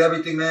investigate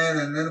everything, man,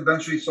 and then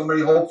eventually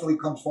somebody hopefully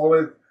comes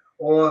forward,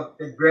 or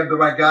they grab the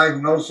right guy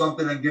who knows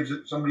something and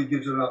somebody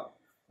gives it up.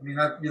 I mean,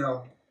 that, you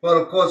know, but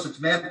of course it's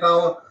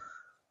manpower.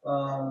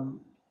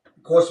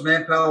 Costs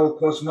manpower,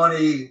 costs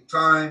money,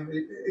 time.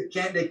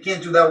 They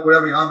can't do that with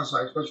every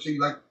homicide, especially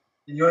like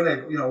in your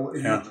neighborhood, you know,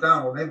 in your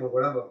town or neighborhood,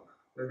 whatever.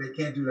 They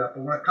can't do that.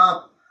 But when a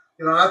cop,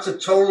 you know, that's a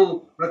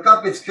total. When a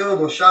cop gets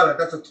killed or shot at,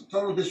 that's a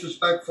total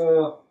disrespect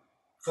for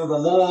the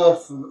law,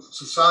 for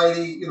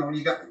society. You know,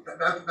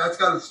 that's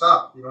got to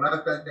stop. You know,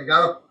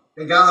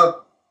 they gotta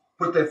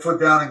put their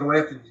foot down and go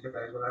after these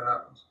guys when that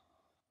happens.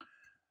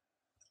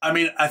 I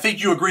mean, I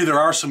think you agree there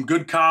are some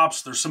good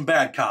cops, there's some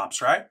bad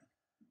cops, right?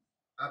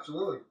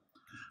 Absolutely.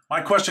 My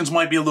questions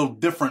might be a little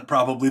different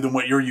probably than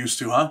what you're used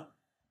to, huh?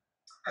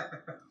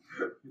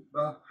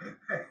 Well,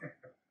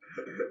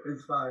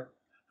 it's fine.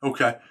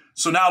 Okay.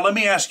 So now let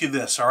me ask you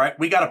this, all right?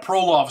 We got a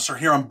parole officer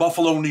here in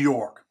Buffalo, New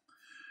York.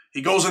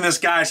 He goes in this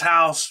guy's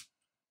house.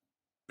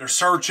 They're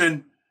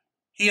searching.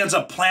 He ends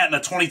up planting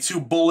a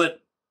 .22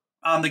 bullet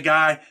on the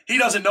guy. He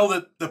doesn't know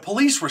that the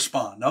police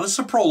respond. Now, this is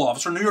a parole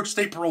officer, New York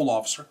State parole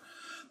officer.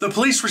 The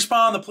police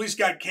respond. The police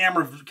got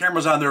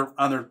cameras on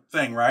their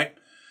thing, right?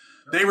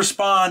 They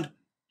respond.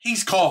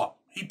 He's caught.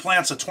 He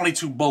plants a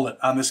 .22 bullet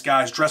on this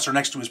guy's dresser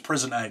next to his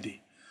prison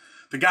ID.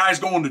 The guy's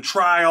going to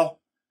trial.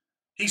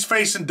 He's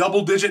facing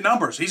double-digit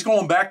numbers. He's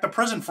going back to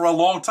prison for a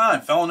long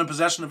time. Felon in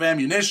possession of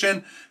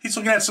ammunition. He's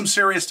looking at some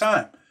serious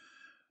time.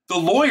 The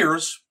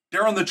lawyers,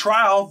 during the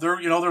trial, they're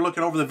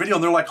looking over the video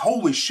and they're like,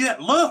 holy shit,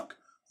 look.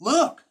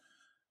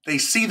 They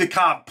see the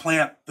cop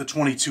plant the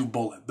 .22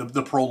 bullet,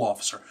 the parole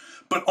officer,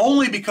 but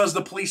only because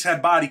the police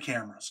had body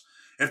cameras.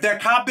 If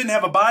that cop didn't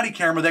have a body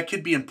camera, that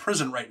kid be in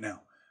prison right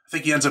now. I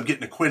think he ends up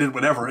getting acquitted,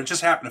 whatever. It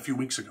just happened a few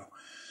weeks ago.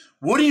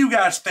 What do you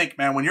guys think,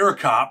 man, when you're a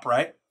cop,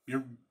 right?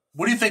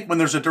 What do you think when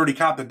there's a dirty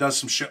cop that does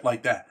some shit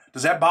like that?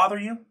 Does that bother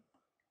you?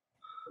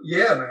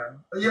 Yeah, man.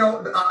 You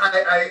know,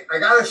 I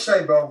gotta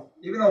say, bro,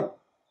 even though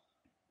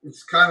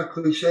it's kind of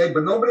cliche,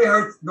 but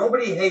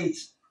nobody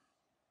hates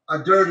a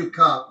dirty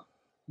cop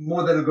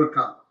more than a good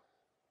cop.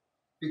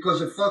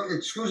 Because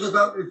it screws us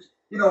up. It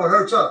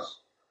hurts us.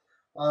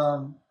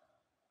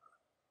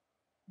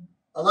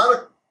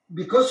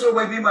 Because of the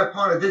way me and my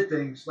partner did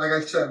things, like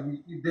I said,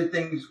 we did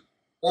things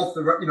off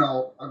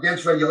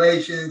against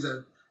regulations,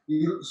 and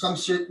some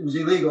shit was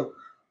illegal.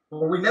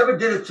 But we never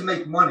did it to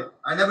make money.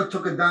 I never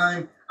took a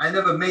dime. I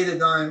never made a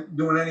dime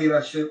doing any of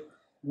that shit.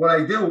 What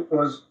I did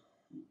was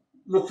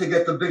look to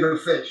get the bigger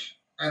fish.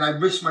 And I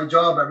risked my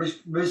job. I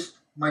risked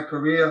my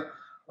career.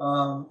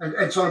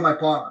 And so did my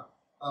partner.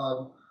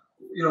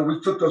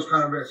 We took those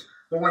kind of risks.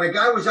 But when a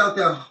guy was out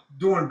there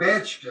doing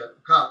bad shit,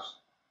 cops,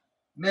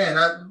 man,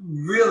 that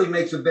really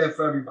makes it bad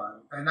for everybody.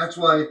 And that's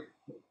why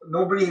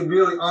nobody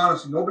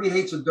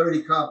hates a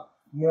dirty cop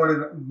more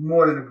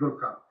than a good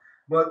cop.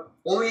 But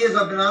all the years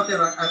I've been out there,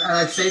 and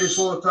I say this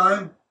all the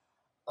time,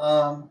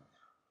 all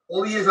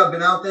the years I've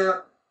been out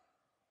there,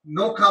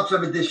 no cops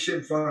ever did shit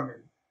in front of me.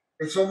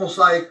 It's almost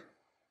like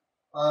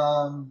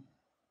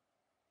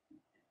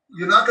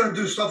you're not going to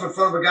do stuff in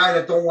front of a guy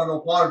that don't want no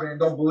part of it and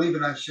don't believe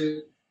in that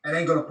shit and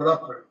ain't going to put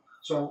up with it.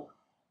 So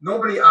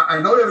I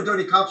know there were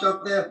dirty cops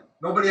out there.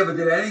 Nobody ever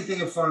did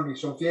anything in front of me.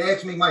 So if you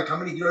ask me, Mike, how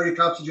many dirty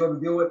cops did you ever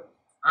deal with?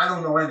 I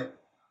don't know any.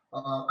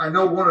 I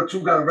know 1 or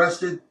 2 got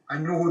arrested. I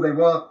knew who they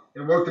were.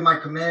 They worked in my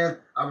command.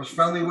 I was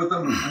friendly with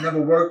them. I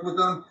never worked with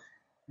them.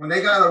 When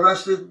they got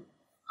arrested,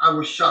 I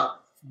was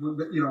shocked.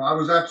 I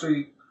was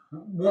actually,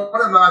 one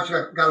of them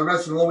actually got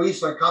arrested in Lower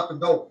East Side, copping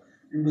dope.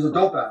 He was a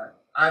dope addict.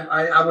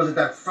 I wasn't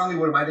that friendly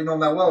with him. I didn't know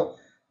him that well.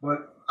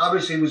 But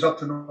obviously he was up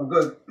to no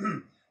good.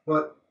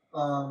 But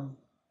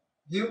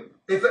even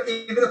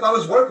if I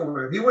was working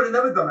with him, he would have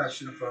never done that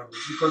shit in front of me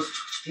because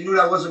he knew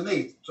that wasn't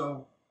me.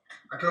 So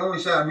I can only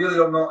say I really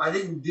don't know. I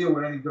didn't deal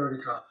with any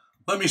dirty cop.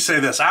 Let me say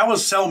this. I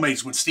was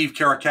cellmates with Steve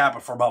Cashapp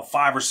for about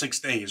 5 or 6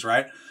 days,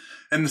 right?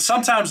 And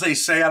sometimes they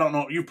say, I don't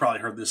know, you've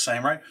probably heard this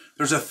saying, right?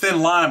 There's a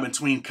thin line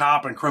between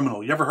cop and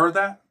criminal. You ever heard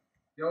that?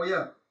 Oh,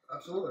 yeah,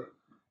 absolutely.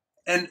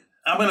 And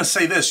I'm going to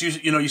say this.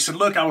 You said,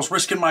 look, I was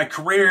risking my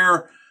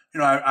career.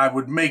 I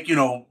would make,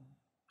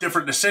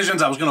 different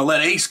decisions. I was going to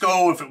let Ace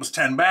go if it was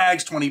 10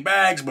 bags, 20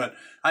 bags, but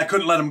I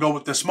couldn't let him go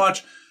with this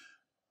much.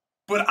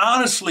 But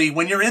honestly,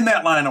 when you're in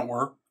that line of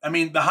work, I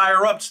mean, the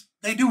higher ups,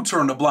 they do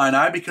turn a blind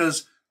eye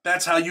because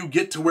that's how you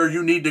get to where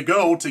you need to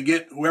go to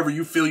get whoever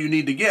you feel you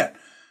need to get.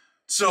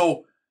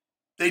 So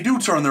they do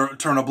turn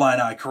a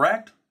blind eye,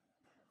 correct?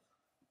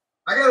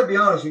 I got to be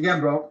honest again,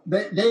 bro.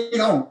 They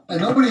don't.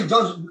 And nobody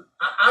does.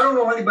 I don't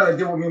know anybody that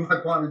did what me and my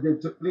partner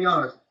did, to be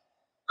honest.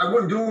 I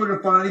wouldn't do it in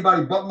front of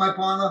anybody but my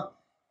partner.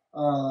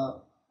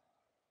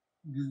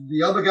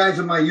 The other guys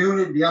in my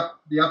unit,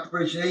 the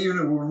Operation A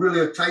unit, were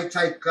really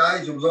tight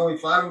guys. There was only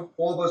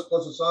four of us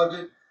plus a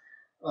sergeant.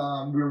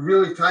 We were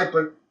really tight,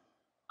 but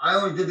I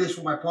only did this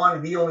with my partner,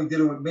 and he only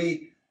did it with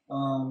me.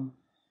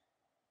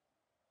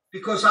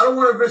 Because I don't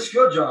want to risk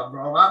your job,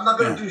 bro. I'm not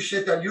going to do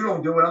shit that you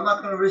don't do, and I'm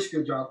not going to risk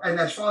your job. And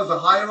as far as the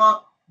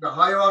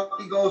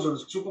hierarchy goes, or the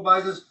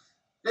supervisors,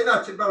 they're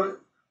not, bro.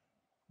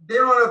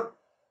 They're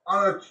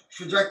on a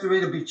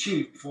trajectory to be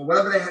chief, or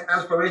whatever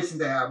aspiration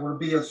they have, or to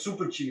be a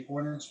super chief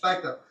or an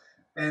inspector,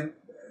 and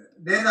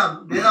they're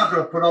not going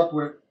to put up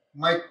with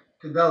Mike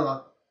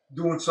Cadella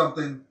doing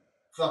something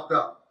fucked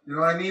up. You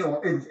know what I mean?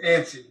 Or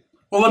antsy.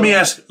 Well, let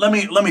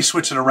me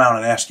switch it around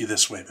and ask you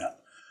this way, then.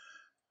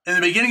 In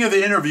the beginning of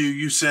the interview,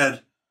 you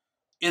said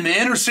in the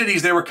inner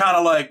cities they were kind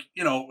of like,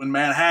 in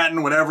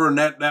Manhattan, whatever, in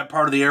that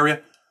part of the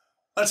area.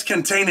 Let's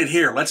contain it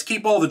here. Let's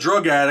keep all the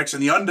drug addicts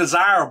and the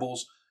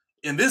undesirables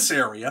in this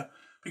area.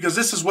 Because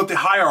this is what the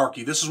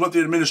hierarchy, this is what the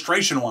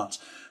administration wants.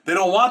 They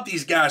don't want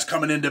these guys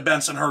coming into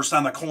Bensonhurst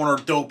on the corner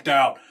doped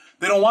out.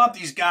 They don't want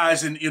these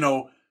guys in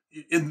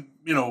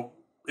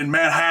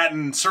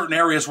Manhattan, certain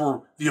areas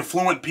where the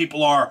affluent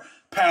people are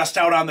passed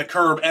out on the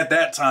curb at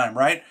that time,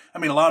 right? I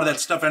mean, a lot of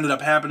that stuff ended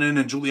up happening,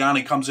 and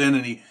Giuliani comes in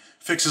and he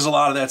fixes a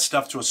lot of that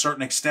stuff to a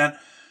certain extent.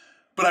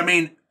 But I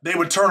mean, they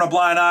would turn a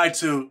blind eye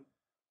to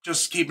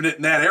just keeping it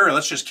in that area.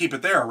 Let's just keep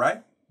it there,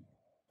 right?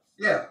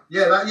 Yeah,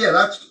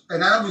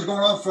 that was going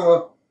on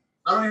for,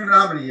 I don't even know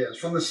how many years,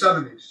 from the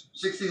 70s,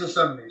 60s or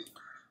 70s.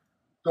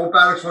 Dope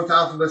addicts went to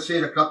Alphabet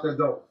City to cut their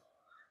dope.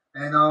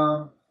 And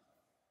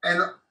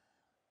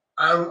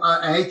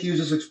I hate to use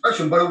this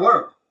expression, but it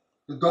worked.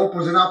 The dope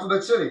was in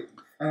Alphabet City.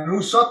 And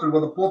who suffered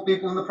were the poor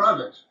people in the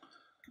projects.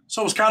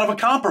 So it was kind of a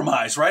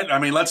compromise, right? I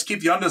mean, let's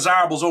keep the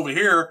undesirables over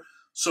here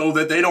so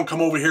that they don't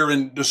come over here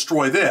and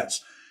destroy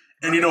this.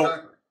 And,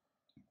 exactly.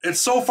 It's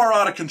so far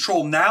out of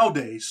control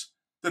nowadays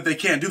that they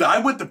can't do that. I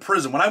went to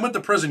prison. When I went to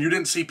prison, you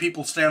didn't see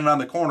people standing on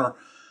the corner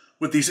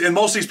with these, and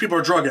most of these people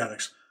are drug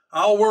addicts.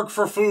 I'll work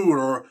for food,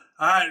 or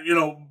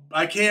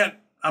I can't.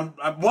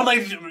 One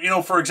lady,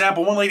 for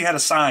example, one lady had a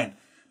sign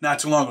not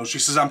too long ago. She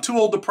says, "I'm too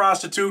old to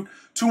prostitute,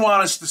 too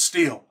honest to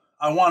steal.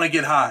 I want to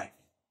get high."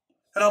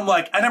 And I'm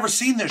like, I never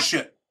seen this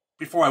shit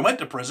before I went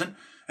to prison,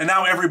 and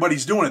now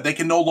everybody's doing it. They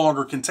can no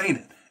longer contain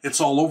it. It's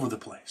all over the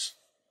place.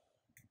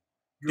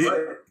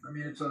 You're right. I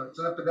mean, it's an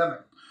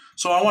epidemic.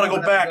 So I want to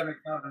go back.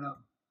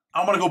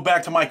 I want to go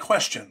back to my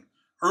question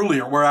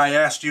earlier where I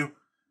asked you,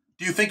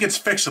 do you think it's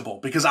fixable?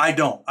 Because I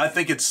don't. I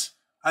think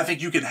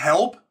you can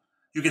help.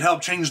 You can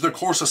help change the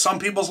course of some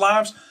people's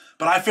lives,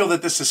 but I feel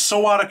that this is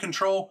so out of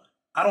control,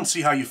 I don't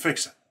see how you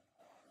fix it.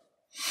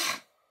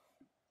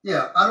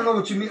 Yeah, I don't know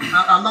what you mean.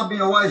 I'm not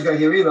being a wise guy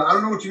here either. I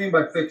don't know what you mean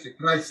by fix it.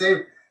 Can I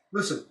say,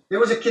 listen, there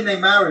was a kid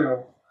named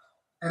Mario,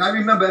 and I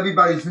remember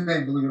everybody's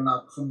name, believe it or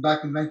not, from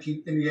back in the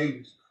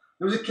 80s.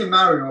 There was a kid,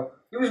 Mario.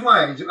 He was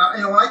my age. When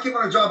I came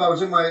on a job, I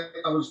was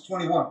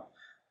 21.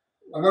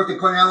 I worked at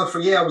Cornell for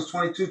a year. I was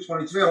 22,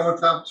 23. I went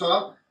to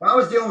so when I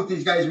was dealing with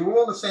these guys, we were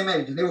all the same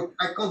age, and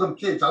I called them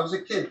kids. I was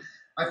a kid.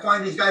 I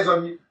find these guys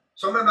on.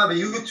 Some of them have a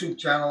YouTube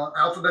channel,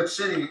 Alphabet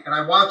City, and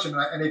I watch them,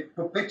 and they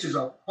put pictures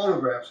of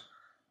photographs,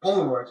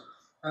 Polaroids,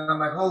 and I'm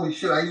like, holy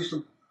shit!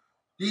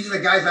 These are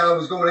the guys that I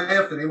was going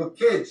after. They were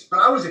kids, but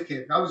I was a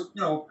kid. I was,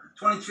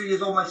 23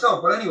 years old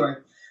myself. But anyway,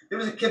 there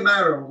was a kid,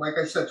 Mario, like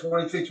I said,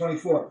 23,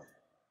 24.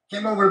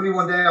 Came over to me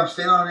one day. I'm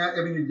standing on there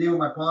having to deal with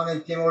my partner.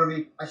 He came over to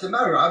me. I said,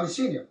 Mario, I haven't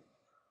seen you.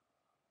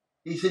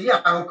 He said,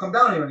 yeah, I don't come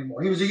down here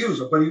anymore. He was a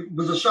user, but he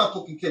was a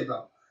sharp-looking kid,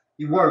 though.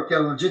 He worked. He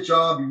had a legit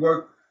job. He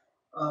worked.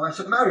 I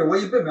said, Mario, where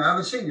you been, man? I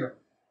haven't seen you.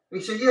 He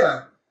said,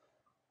 yeah,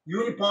 you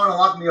and your partner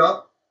locked me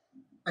up.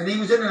 And he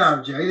was in and out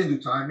of jail. He didn't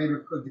do time, maybe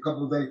a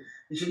couple of days.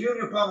 He said, you and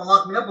your partner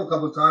locked me up a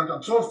couple of times.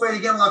 I'm so afraid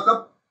of getting locked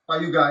up by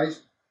you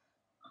guys.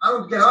 I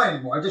don't get high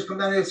anymore. I just come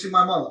down here to see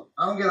my mother.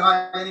 I don't get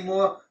high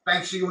anymore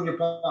thanks to you and your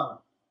partner.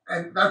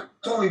 And that's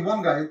only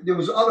one guy. There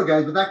was other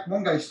guys, but that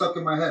one guy stuck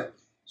in my head.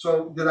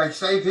 So did I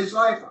save his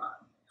life?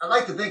 I'd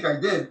like to think I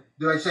did.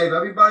 Did I save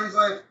everybody's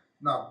life?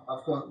 No,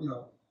 of course,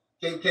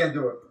 can't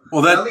do it.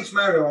 Well, at least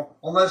Mario,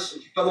 unless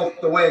he fell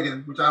off the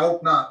wagon, which I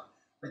hope not.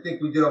 I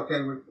think we did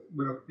okay with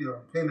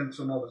him and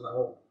some others, I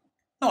hope.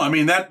 No, I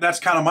mean, that's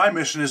kind of my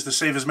mission, is to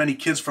save as many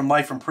kids from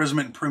life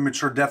imprisonment and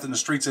premature death in the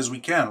streets as we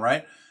can,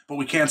 right? But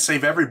we can't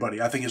save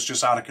everybody. I think it's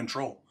just out of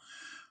control.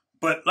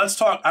 But let's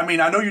talk. I mean,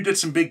 I know you did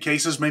some big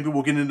cases. Maybe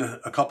we'll get into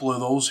a couple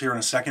of those here in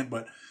a second.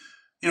 But,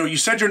 you know, you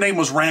said your name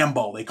was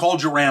Rambo. They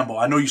called you Rambo.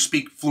 I know you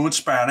speak fluent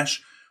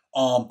Spanish,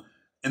 and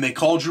they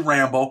called you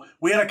Rambo.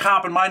 We had a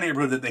cop in my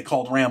neighborhood that they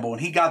called Rambo,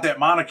 and he got that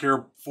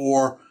moniker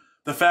for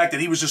the fact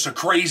that he was just a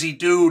crazy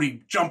dude.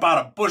 He'd jump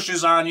out of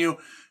bushes on you.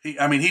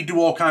 He'd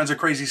do all kinds of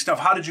crazy stuff.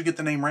 How did you get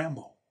the name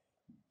Rambo?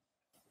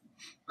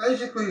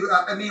 Basically,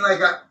 I mean, like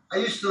I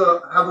used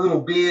to have a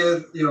little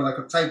beard, you know, like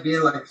a tight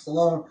beard, like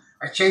Stallone.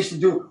 I chased the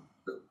dude.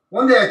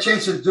 One day I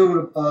chased a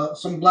dude.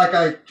 Some black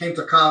guy came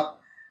to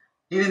cop.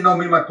 He didn't know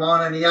me, my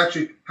partner, and he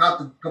actually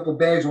copped a couple of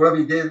bags, whatever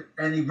he did,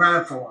 and he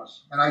ran from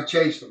us. And I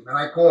chased him, and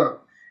I caught him.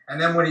 And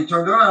then when he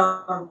turned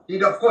around,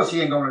 of course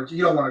he ain't going to.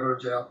 He don't want to go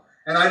to jail.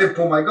 And I didn't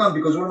pull my gun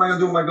because what am I going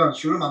to do with my gun?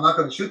 Shoot him? I'm not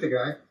going to shoot the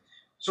guy.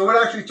 So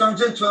it actually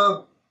turns into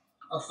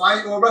a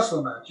fight or a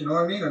wrestling match. You know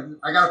what I mean? And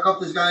I got to cuff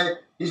this guy.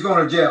 He's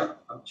going to jail.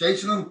 I'm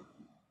chasing him.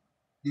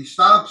 He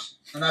stops,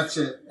 and that's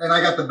it. And I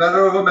got the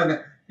better of him,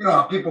 and you know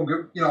how people,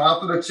 you know,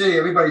 Alphabet City,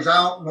 everybody's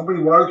out, nobody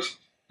works,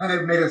 and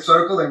they've made a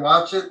circle, they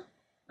watch it,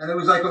 and it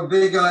was like a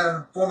big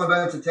form of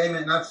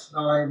entertainment, and that's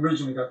how I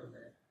originally got the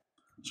name.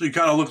 So you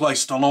kind of look like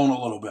Stallone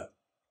a little bit.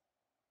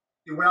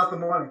 You went out the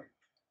morning.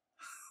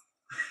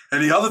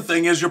 And the other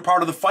thing is you're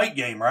part of the fight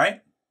game,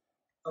 right?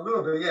 A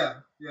little bit, yeah.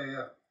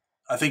 Yeah.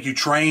 I think you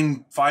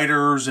train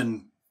fighters,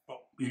 and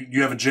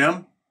you have a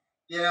gym?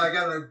 Yeah, I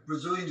got a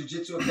Brazilian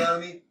Jiu-Jitsu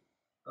Academy.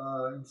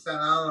 In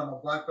Staten Island, I'm a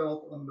black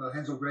belt on the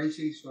Henzo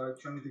Gracie, so I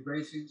trained with the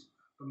Gracies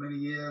for many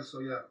years. So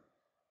yeah.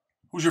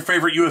 Who's your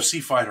favorite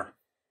UFC fighter?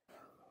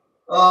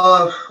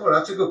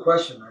 That's a good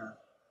question, man.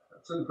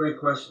 That's a great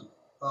question.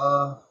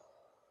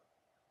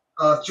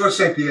 George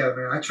St. Pierre,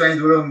 man. I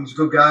trained with him. He's a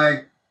good guy,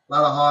 a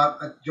lot of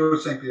heart.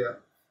 George St. Pierre.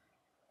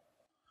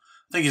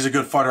 I think he's a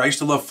good fighter. I used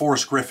to love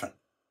Forrest Griffin.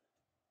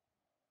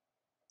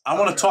 I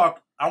want to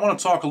talk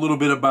a little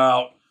bit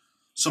about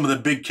some of the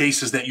big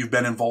cases that you've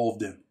been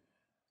involved in.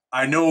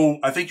 I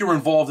think you were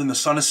involved in the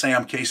Son of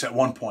Sam case at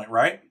one point,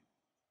 right?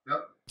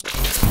 Yep.